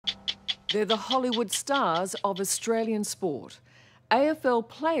They're the Hollywood stars of Australian sport. AFL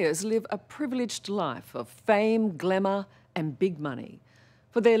players live a privileged life of fame, glamour and big money.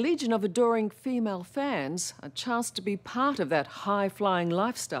 For their legion of adoring female fans, a chance to be part of that high-flying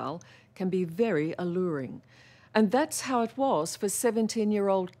lifestyle can be very alluring. And that's how it was for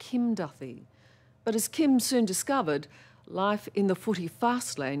 17-year-old Kim Duthie. But as Kim soon discovered, life in the footy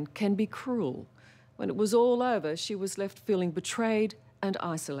fast lane can be cruel. When it was all over, she was left feeling betrayed and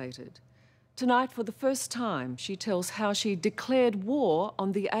isolated. Tonight, for the first time, she tells how she declared war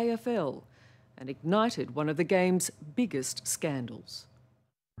on the AFL and ignited one of the game's biggest scandals.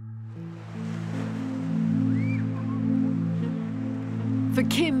 For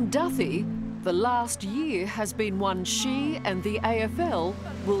Kim Duthie, the last year has been one she and the AFL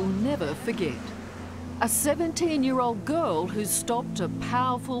will never forget. A 17-year-old girl who stopped a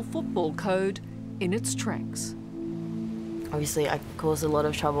powerful football code in its tracks. Obviously, I caused a lot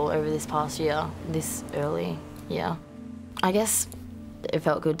of trouble over this past year, this early year. I guess it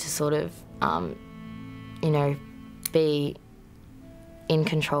felt good to sort of, you know, be in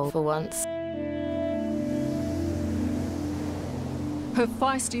control for once. Her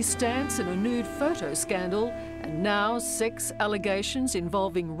feisty stance in a nude photo scandal, and now sex allegations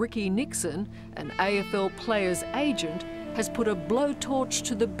involving Ricky Nixon, an AFL player's agent, has put a blowtorch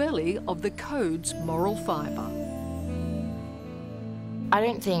to the belly of the code's moral fibre. I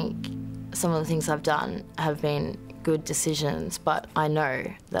don't think some of the things I've done have been good decisions, but I know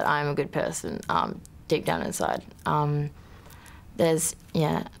that I'm a good person deep down inside. I've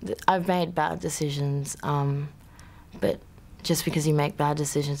made bad decisions, but just because you make bad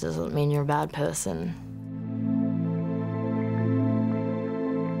decisions doesn't mean you're a bad person.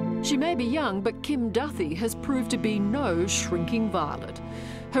 She may be young, but Kim Duthie has proved to be no shrinking violet.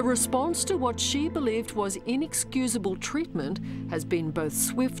 Her response to what she believed was inexcusable treatment has been both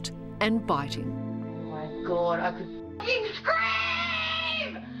swift and biting. Oh my God, I could fucking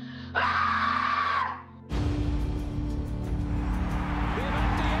scream! Ah!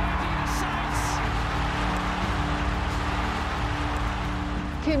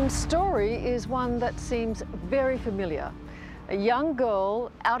 Kim's story is one that seems very familiar. A young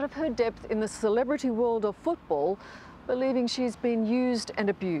girl out of her depth in the celebrity world of football, believing she's been used and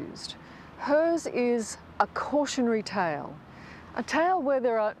abused. Hers is a cautionary tale, a tale where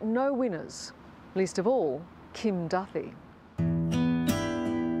there are no winners, least of all Kim Duthie.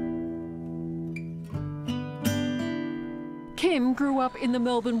 Kim grew up in the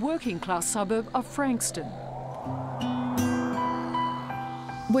Melbourne working-class suburb of Frankston.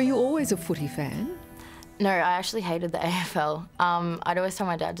 Were you always a footy fan? No, I actually hated the AFL. I'd always tell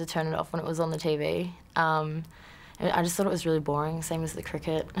my dad to turn it off when it was on the TV. I just thought it was really boring, same as the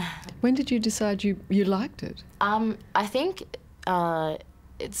cricket. When did you decide you liked it? I think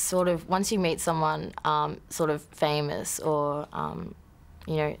it's sort of, once you meet someone sort of famous or,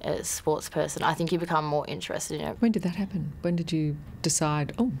 you know, a sports person, I think you become more interested in it. When did that happen? When did you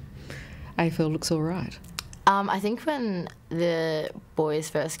decide, oh, AFL looks all right? I think when the boys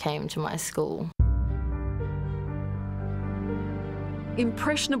first came to my school.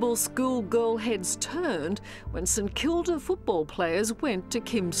 Impressionable schoolgirl heads turned when St Kilda football players went to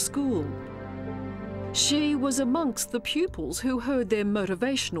Kim's school. She was amongst the pupils who heard their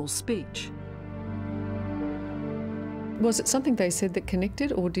motivational speech. Was it something they said that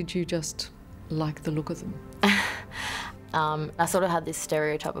connected, or did you just like the look of them? I sort of had this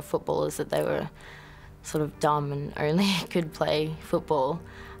stereotype of footballers that they were sort of dumb and only could play football.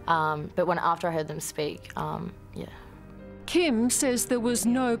 But after I heard them speak, yeah. Kim says there was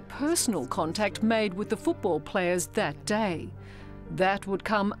no personal contact made with the football players that day. That would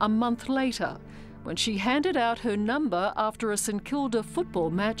come a month later, when she handed out her number after a St Kilda football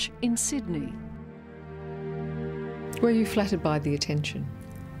match in Sydney. Were you flattered by the attention?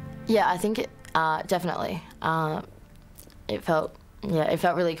 Yeah, I think it, definitely. It felt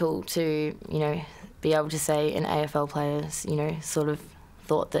really cool to, you know, be able to say an AFL players, you know, sort of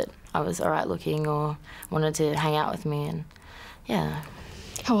thought that I was all right looking or wanted to hang out with me, and yeah.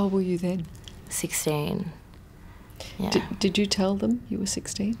 How old were you then? 16. Yeah. Did you tell them you were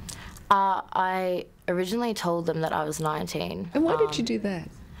 16? I originally told them that I was 19. And why did you do that?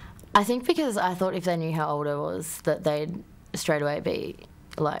 I think because I thought if they knew how old I was, that they'd straight away be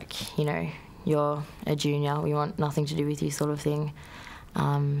like, you know, you're a junior, we want nothing to do with you sort of thing.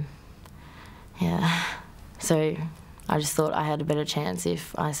 Yeah. So I just thought I had a better chance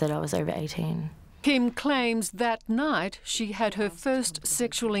if I said I was over 18. Kim claims that night she had her first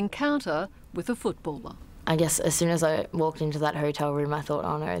sexual encounter with a footballer. I guess as soon as I walked into that hotel room, I thought,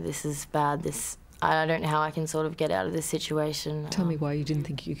 oh no, this is bad. I don't know how I can sort of get out of this situation. Tell me why you didn't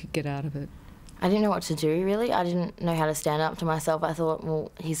think you could get out of it. I didn't know what to do, really. I didn't know how to stand up to myself. I thought,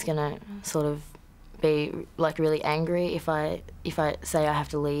 well, he's going to sort of be, like, really angry if I say I have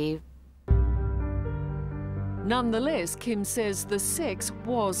to leave. Nonetheless, Kim says the sex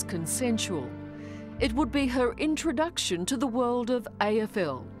was consensual. It would be her introduction to the world of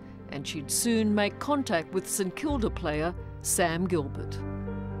AFL, and she'd soon make contact with St Kilda player Sam Gilbert.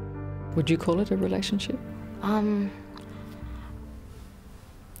 Would you call it a relationship?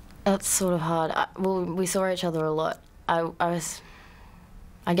 That's sort of hard. Well, we saw each other a lot. I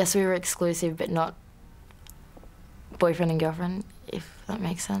guess we were exclusive, but not boyfriend and girlfriend, if that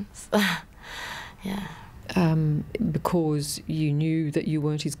makes sense. Yeah. Because you knew that you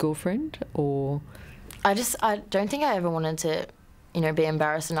weren't his girlfriend, or? I don't think I ever wanted to, be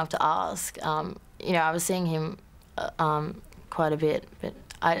embarrassed enough to ask. I was seeing him quite a bit, but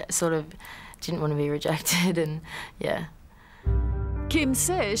I sort of didn't want to be rejected, and yeah. Kim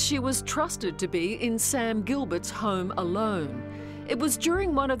says she was trusted to be in Sam Gilbert's home alone. It was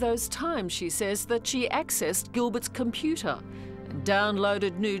during one of those times, she says, that she accessed Gilbert's computer and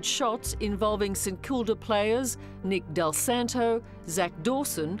downloaded nude shots involving St Kilda players Nick Del Santo, Zach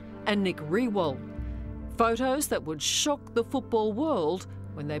Dawson and Nick Riewoldt. Photos that would shock the football world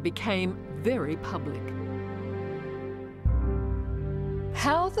when they became very public.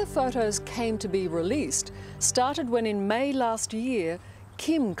 How the photos came to be released started when in May last year,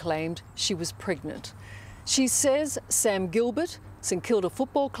 Kim claimed she was pregnant. She says Sam Gilbert, St Kilda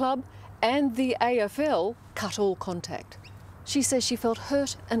Football Club and the AFL cut all contact. She says she felt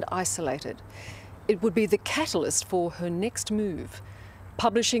hurt and isolated. It would be the catalyst for her next move,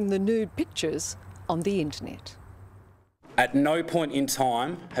 publishing the nude pictures on the internet. At no point in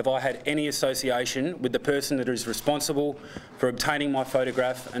time have I had any association with the person that is responsible for obtaining my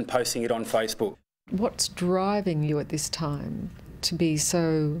photograph and posting it on Facebook. What's driving you at this time to be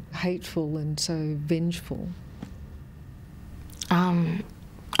so hateful and so vengeful?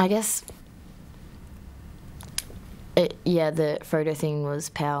 I guess, the photo thing was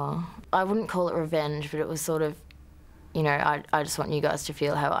power. I wouldn't call it revenge, but it was sort of, I just want you guys to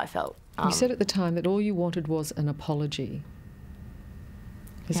feel how I felt. You said at the time that all you wanted was an apology.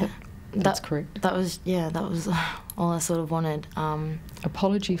 That's correct? That was all I sort of wanted.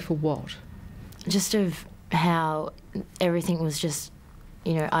 Apology for what? Just of how everything was just,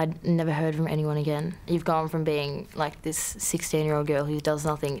 I'd never heard from anyone again. You've gone from being like this 16-year-old girl who does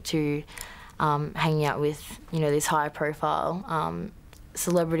nothing to hanging out with, these high-profile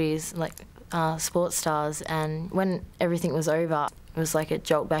celebrities, like sports stars, and when everything was over, it was like a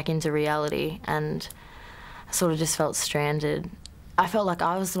jolt back into reality, and I sort of just felt stranded. I felt like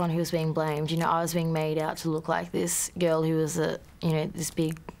I was the one who was being blamed. I was being made out to look like this girl who was this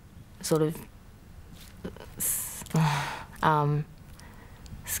big sort of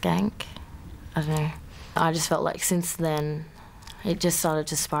skank. I don't know. I just felt like since then, it just started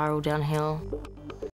to spiral downhill.